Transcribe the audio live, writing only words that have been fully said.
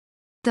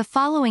The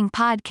following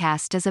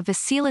podcast is a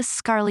Vasilis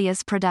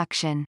Skarlias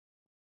production.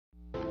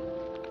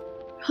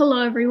 Hello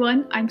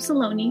everyone, I'm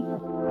Saloni.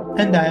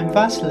 And I'm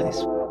Vasilis.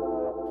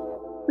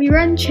 We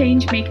run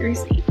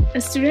Changemakers, a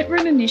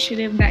student-run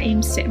initiative that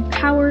aims to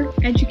empower,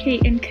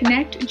 educate, and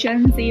connect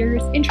Gen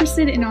Zers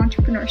interested in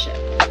entrepreneurship.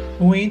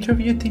 We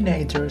interview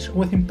teenagers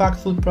with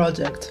impactful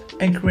projects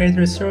and create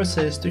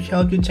resources to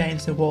help you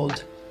change the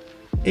world.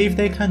 If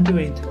they can do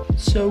it,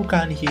 so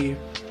can you.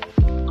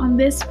 On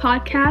this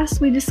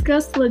podcast, we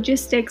discuss the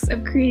logistics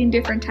of creating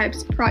different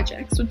types of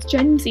projects with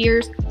Gen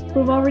Zers who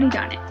have already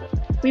done it.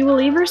 We will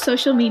leave our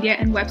social media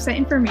and website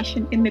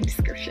information in the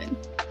description.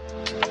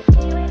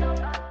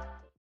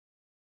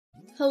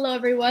 Hello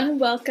everyone,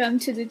 welcome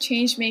to the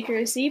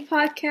Changemakers Z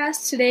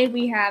podcast. Today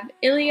we have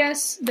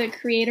Ilias, the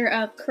creator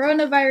of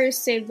Coronavirus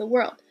Save the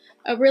World,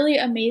 a really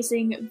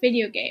amazing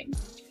video game.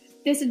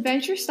 This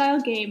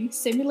adventure-style game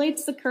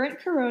simulates the current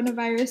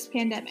coronavirus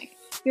pandemic.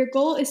 Your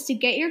goal is to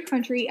get your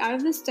country out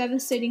of this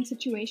devastating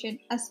situation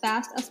as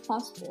fast as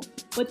possible,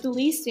 with the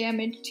least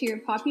damage to your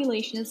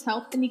population's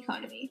health and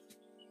economy.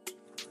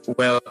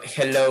 Well,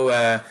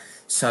 hello,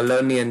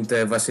 Saloni and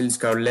Vasilis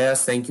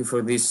Skarlias. Thank you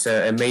for this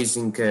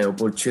amazing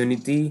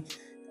opportunity.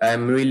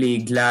 I'm really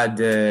glad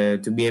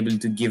to be able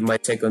to give my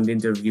second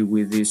interview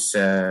with this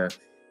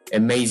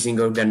amazing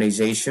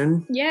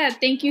organization. Yeah,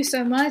 thank you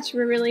so much.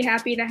 We're really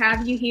happy to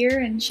have you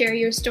here and share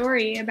your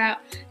story about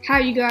how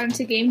you got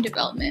into game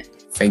development.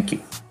 Thank you.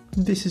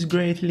 This is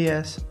great,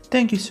 Elias.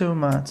 Thank you so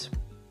much.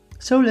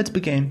 So let's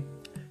begin.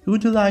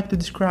 Would you like to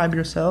describe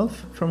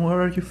yourself? From where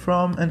are you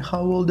from and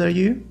how old are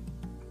you?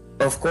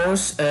 Of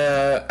course,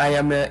 I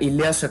am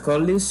Ilias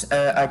Akollis.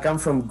 I come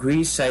from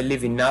Greece, I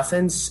live in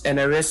Athens, and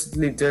I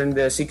recently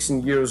turned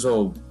 16 years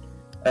old.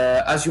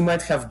 As you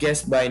might have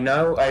guessed by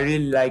now, I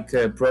really like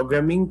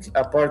programming.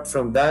 Apart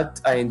from that,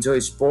 I enjoy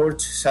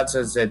sports such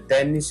as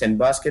tennis and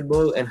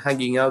basketball and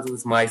hanging out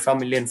with my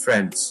family and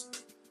friends.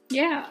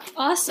 Yeah,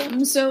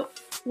 awesome. So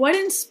what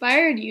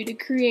inspired you to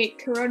create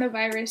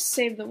Coronavirus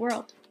Save the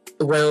World?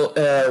 Well,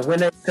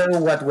 when I saw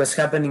what was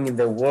happening in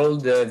the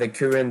world, the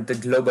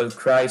current global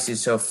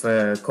crisis of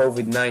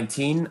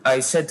COVID-19,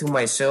 I said to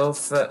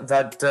myself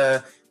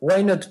that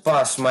why not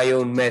pass my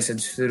own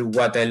message through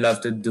what I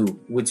love to do,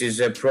 which is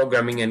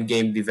programming and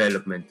game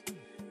development.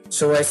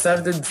 So I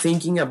started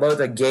thinking about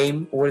a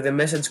game where the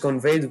message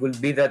conveyed will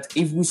be that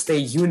if we stay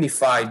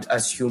unified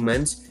as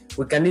humans,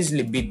 we can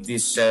easily beat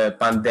this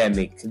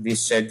pandemic,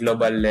 this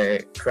global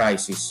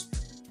crisis.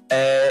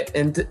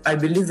 And I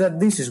believe that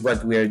this is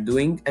what we are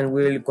doing and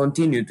we will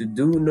continue to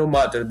do no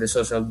matter the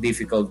social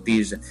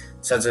difficulties,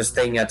 such as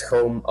staying at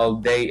home all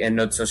day and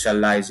not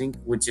socializing,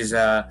 which is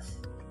a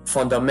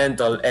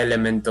fundamental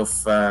element of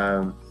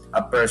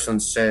a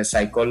person's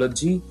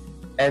psychology.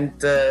 And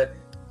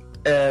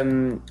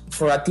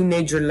for a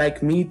teenager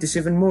like me, it is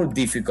even more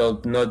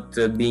difficult not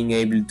being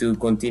able to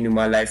continue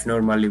my life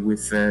normally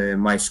with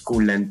my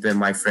school and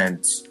my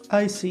friends.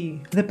 I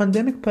see. The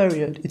pandemic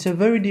period is a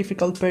very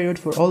difficult period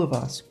for all of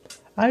us.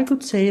 I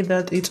could say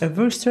that it's a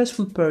very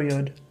stressful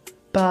period.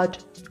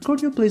 But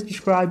could you please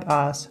describe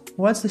us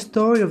what's the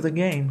story of the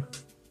game?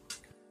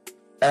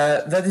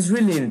 That is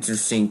really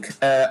interesting.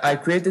 I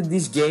created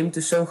this game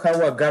to show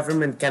how a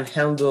government can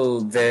handle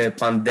the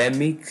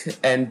pandemic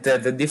and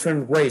the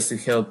different ways to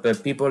help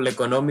people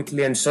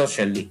economically and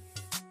socially.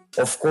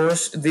 Of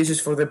course, this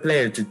is for the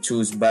player to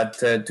choose, but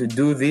to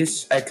do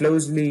this, I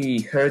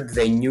closely heard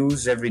the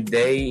news every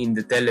day in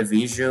the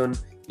television,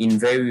 in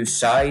various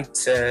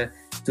sites,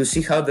 to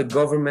see how the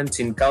governments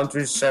in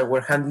countries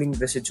were handling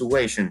the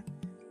situation.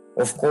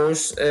 Of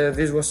course,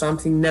 this was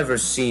something never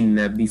seen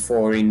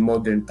before in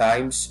modern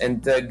times,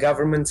 and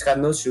governments had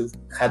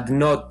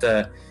not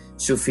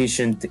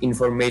sufficient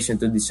information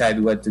to decide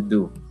what to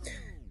do.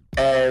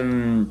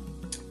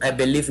 I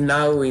believe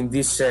now in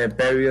this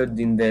period,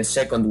 in the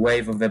second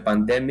wave of the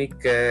pandemic,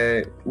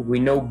 we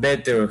know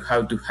better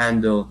how to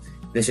handle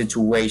the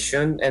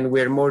situation and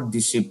we're more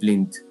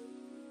disciplined.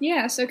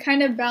 Yeah, so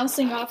kind of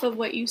bouncing off of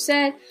what you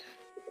said,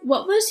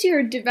 what was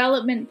your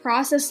development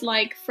process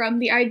like from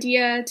the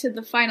idea to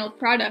the final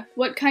product?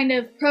 What kind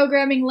of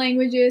programming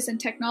languages and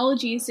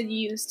technologies did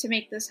you use to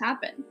make this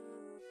happen?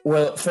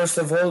 Well, first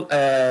of all,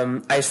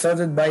 I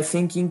started by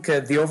thinking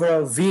the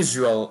overall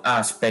visual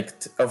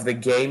aspect of the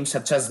game,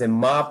 such as the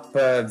map,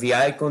 the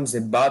icons, the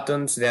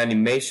buttons, the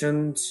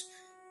animations.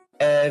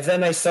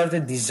 Then I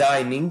started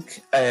designing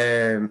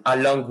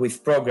along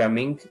with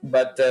programming,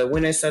 but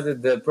when I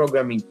started the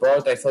programming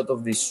part, I thought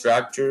of the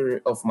structure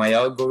of my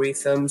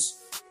algorithms.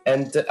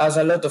 And as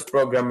a lot of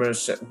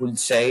programmers would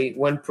say,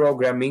 when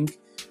programming,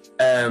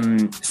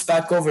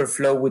 Stack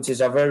Overflow, which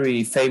is a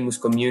very famous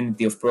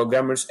community of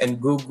programmers,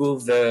 and Google,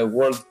 the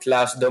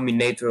world-class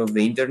dominator of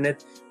the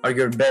internet, are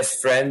your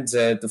best friends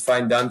to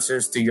find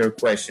answers to your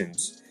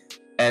questions.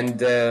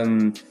 And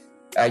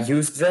I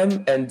used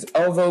them, and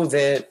although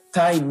the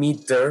time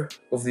meter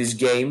of this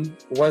game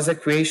was the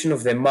creation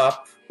of the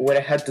map, where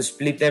I had to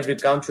split every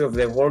country of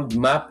the world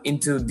map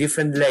into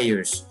different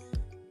layers.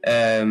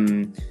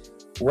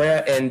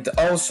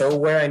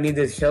 where I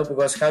needed help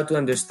was how to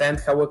understand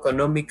how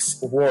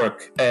economics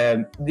work.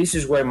 This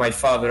is where my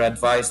father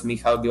advised me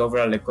how the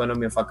overall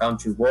economy of a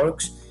country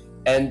works,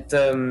 and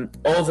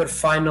all the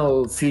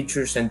final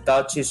features and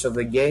touches of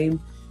the game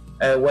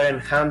were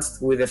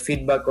enhanced with the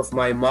feedback of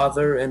my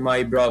mother and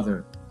my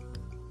brother.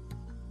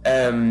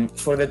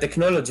 For the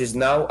technologies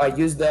now, I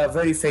used a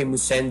very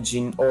famous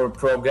engine or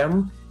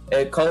program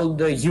called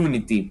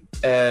Unity.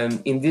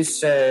 In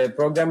this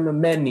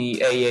program, many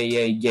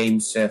AAA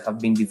games have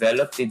been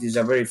developed. It is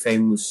a very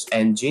famous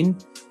engine,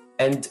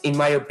 and in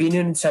my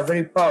opinion, it's a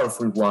very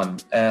powerful one.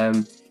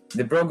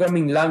 The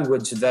programming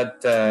language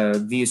that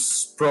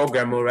this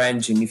program or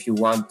engine, if you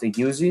want to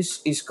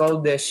use, is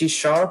called C#,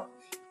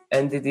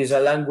 and it is a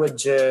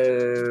language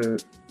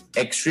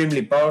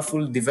extremely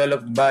powerful,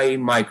 developed by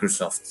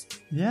Microsoft.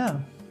 Yeah,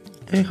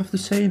 I have to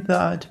say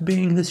that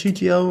being the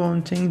CTO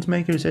on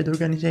Changemaker Z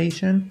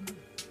organization,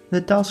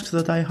 the tasks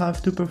that I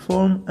have to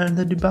perform and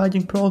the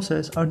debugging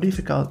process are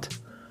difficult,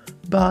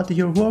 but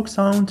your work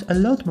sounds a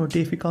lot more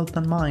difficult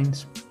than mine.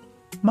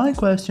 My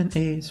question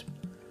is,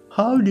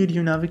 how did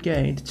you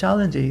navigate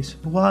challenges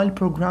while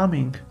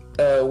programming?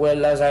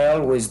 Well, as I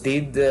always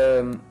did,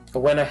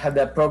 when I had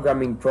a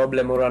programming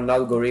problem or an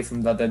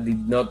algorithm that I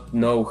did not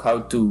know how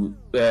to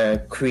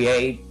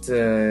create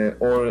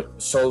or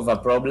solve a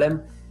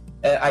problem,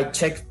 I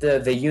checked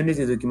the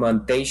Unity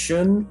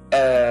documentation,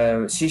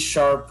 C#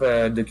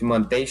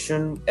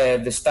 documentation,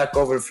 the Stack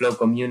Overflow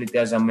community,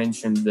 as I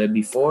mentioned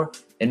before,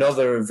 and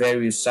other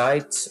various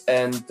sites,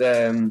 and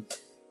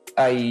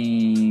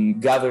I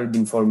gathered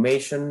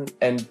information.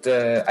 And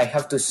I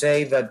have to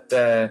say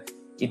that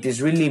it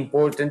is really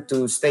important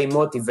to stay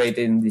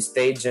motivated in this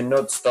stage and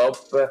not stop,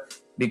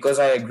 because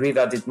I agree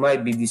that it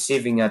might be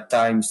deceiving at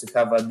times to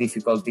have a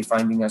difficulty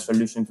finding a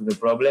solution to the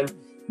problem.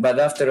 But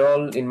after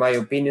all, in my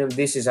opinion,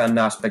 this is an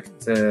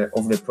aspect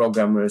of the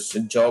programmer's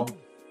job.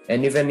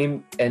 And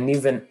even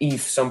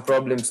if some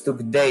problems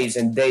took days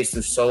and days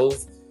to solve,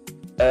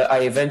 I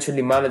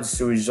eventually managed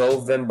to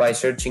resolve them by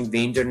searching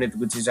the internet,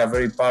 which is a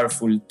very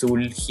powerful tool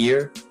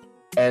here.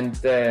 And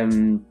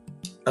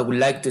I would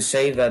like to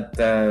say that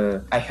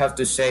I have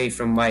to say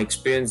from my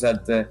experience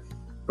that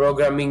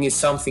programming is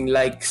something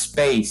like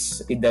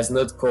space. It does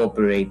not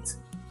cooperate.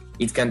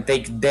 It can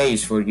take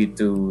days for you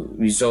to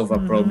resolve a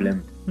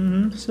problem.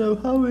 So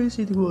how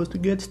easy it was to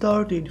get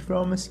started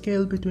from a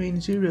scale between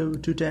 0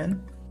 to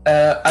 10?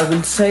 I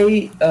would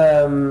say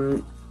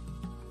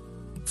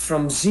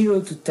from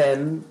 0 to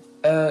 10,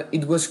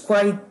 it was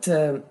quite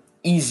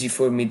easy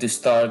for me to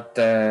start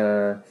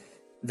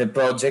the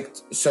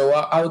project. So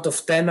out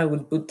of 10, I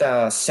would put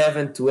a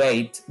 7 to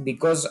 8,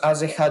 because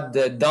as I had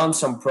done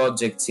some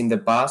projects in the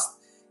past,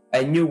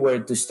 I knew where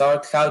to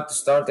start, how to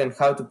start, and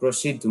how to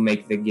proceed to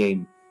make the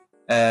game.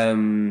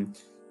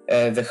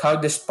 The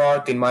hardest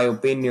part, in my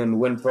opinion,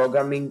 when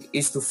programming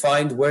is to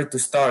find where to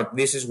start.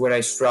 This is where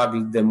I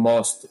struggled the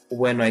most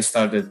when I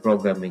started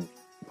programming.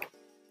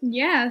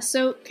 Yeah,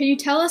 so can you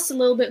tell us a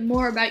little bit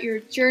more about your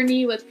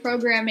journey with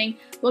programming?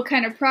 What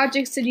kind of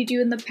projects did you do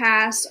in the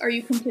past? Are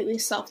you completely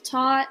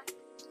self-taught?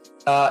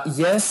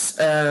 Yes,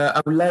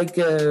 I would like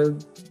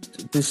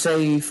to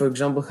say, for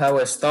example, how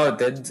I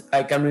started.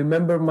 I can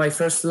remember my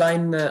first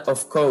line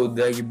of code.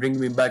 You bring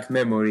me back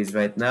memories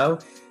right now.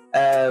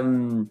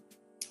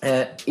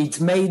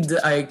 It made,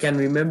 I can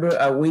remember,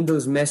 a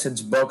Windows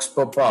message box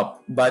pop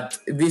up, but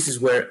this is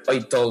where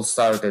it all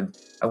started.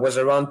 I was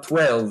around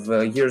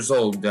 12 years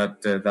old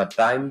at that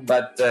time,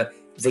 but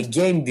the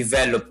game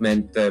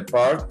development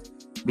part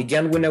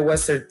began when I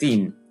was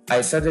 13.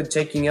 I started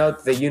checking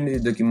out the Unity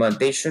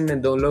documentation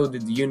and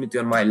downloaded Unity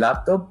on my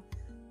laptop,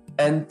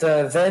 and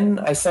then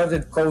I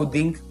started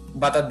coding,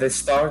 but at the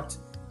start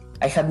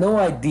I had no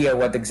idea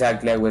what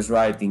exactly I was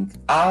writing.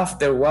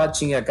 After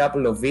watching a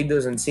couple of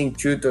videos and seeing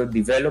tutor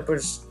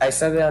developers, I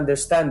started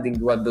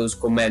understanding what those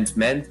commands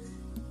meant.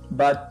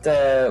 But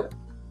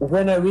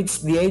when I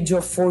reached the age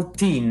of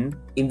 14,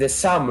 in the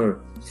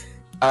summer,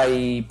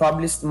 I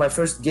published my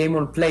first game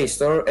on Play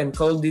Store and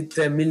called it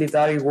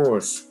Military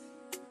Wars.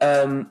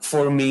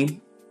 For me,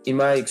 in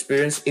my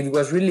experience, it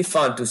was really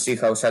fun to see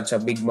how such a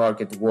big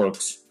market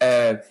works.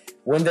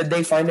 When the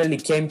day finally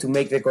came to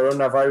make the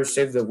coronavirus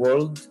save the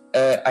world,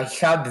 I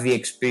had the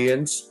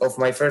experience of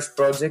my first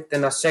project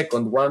and a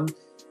second one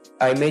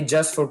I made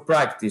just for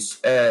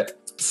practice.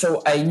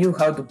 So I knew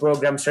how to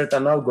program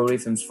certain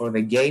algorithms for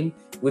the game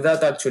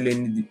without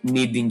actually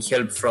needing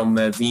help from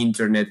the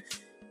internet.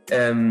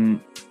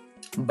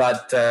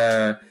 But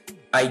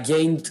I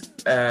gained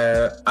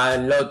a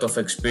lot of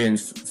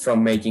experience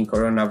from making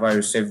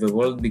coronavirus save the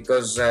world,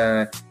 because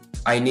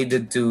I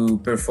needed to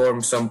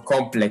perform some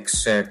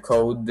complex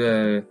code,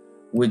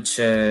 which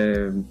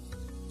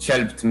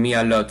helped me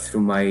a lot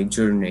through my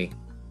journey.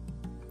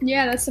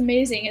 Yeah, that's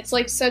amazing. It's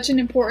like such an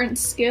important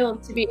skill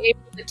to be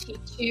able to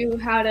teach you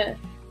how to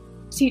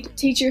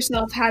teach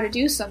yourself how to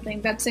do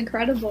something. That's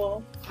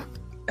incredible.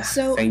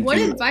 So what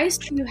advice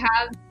do you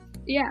have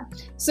Yeah.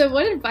 So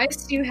what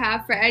advice do you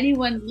have for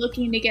anyone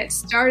looking to get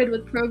started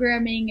with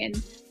programming and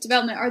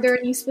development? Are there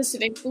any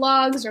specific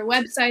blogs or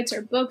websites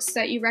or books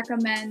that you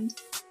recommend?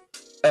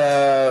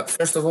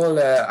 First of all,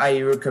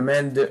 I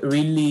recommend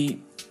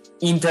really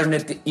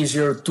internet is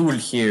your tool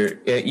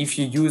here. If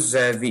you use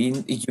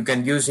you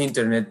can use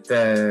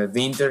the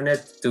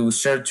internet to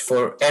search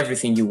for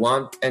everything you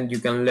want, and you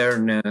can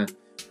learn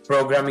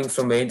programming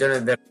from the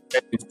internet. There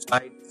are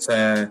sites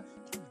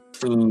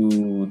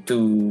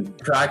to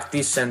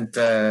practice and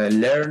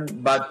learn.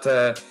 But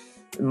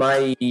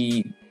my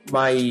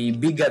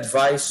big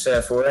advice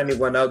for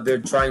anyone out there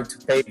trying to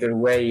pave their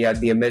way at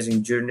the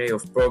amazing journey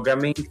of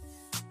programming,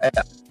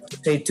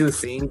 say two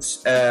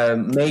things.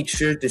 Make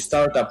sure to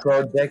start a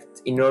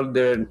project in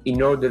order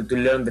to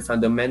learn the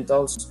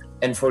fundamentals,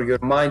 and for your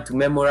mind to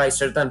memorize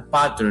certain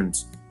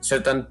patterns,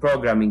 certain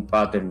programming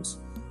patterns.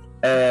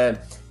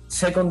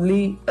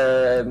 Secondly,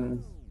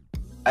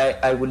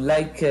 I would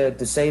like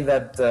to say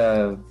that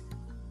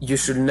you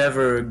should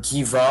never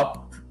give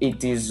up.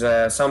 It is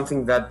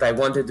something that I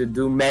wanted to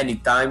do many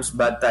times,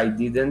 but I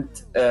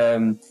didn't,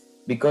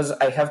 because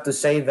I have to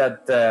say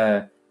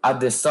that at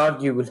the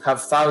start you will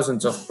have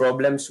thousands of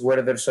problems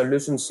where the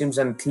solution seems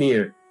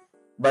unclear.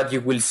 But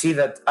you will see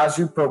that as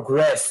you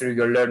progress through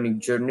your learning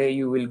journey,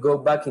 you will go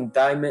back in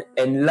time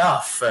and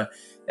laugh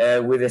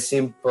with the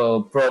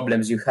simple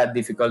problems you had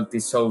difficulty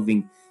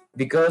solving.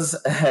 Because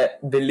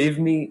believe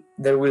me,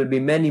 there will be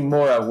many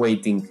more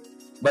awaiting.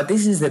 But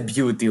this is the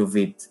beauty of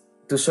it,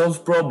 to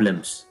solve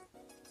problems.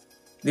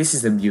 This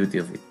is the beauty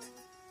of it.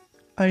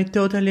 I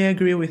totally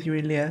agree with you,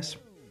 Ilias.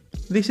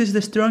 This is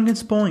the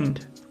strongest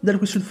point that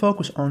we should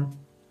focus on.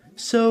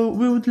 So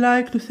we would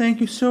like to thank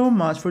you so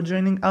much for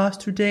joining us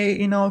today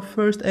in our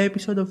first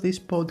episode of this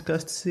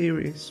podcast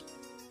series.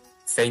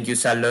 Thank you,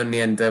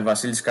 Saloni and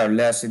Vasilis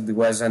Karleas. It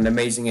was an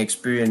amazing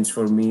experience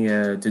for me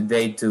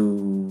today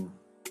to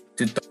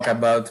talk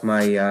about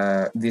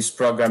my this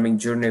programming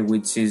journey,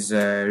 which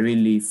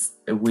really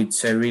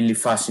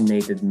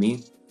fascinated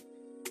me.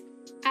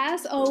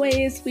 As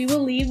always, we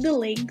will leave the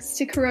links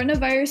to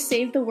Coronavirus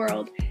Save the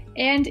World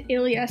and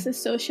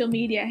Ilias' social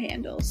media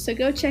handles, so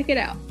go check it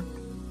out.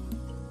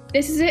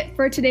 This is it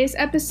for today's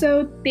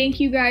episode. Thank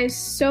you guys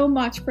so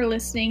much for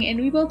listening, and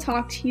we will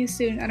talk to you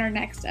soon on our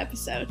next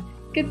episode.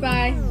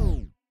 Goodbye.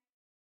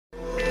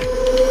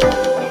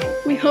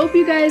 We hope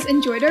you guys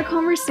enjoyed our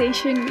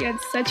conversation. We had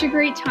such a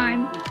great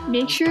time.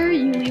 Make sure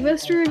you leave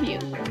us a review.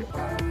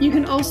 You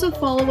can also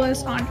follow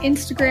us on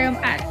Instagram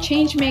at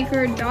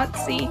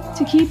changemaker.c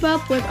to keep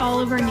up with all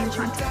of our new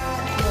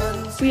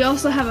content. We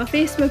also have a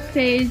Facebook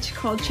page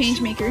called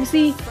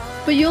ChangemakerZ,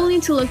 but you'll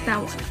need to look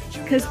that one,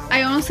 because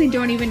I honestly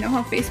don't even know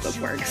how Facebook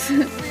works.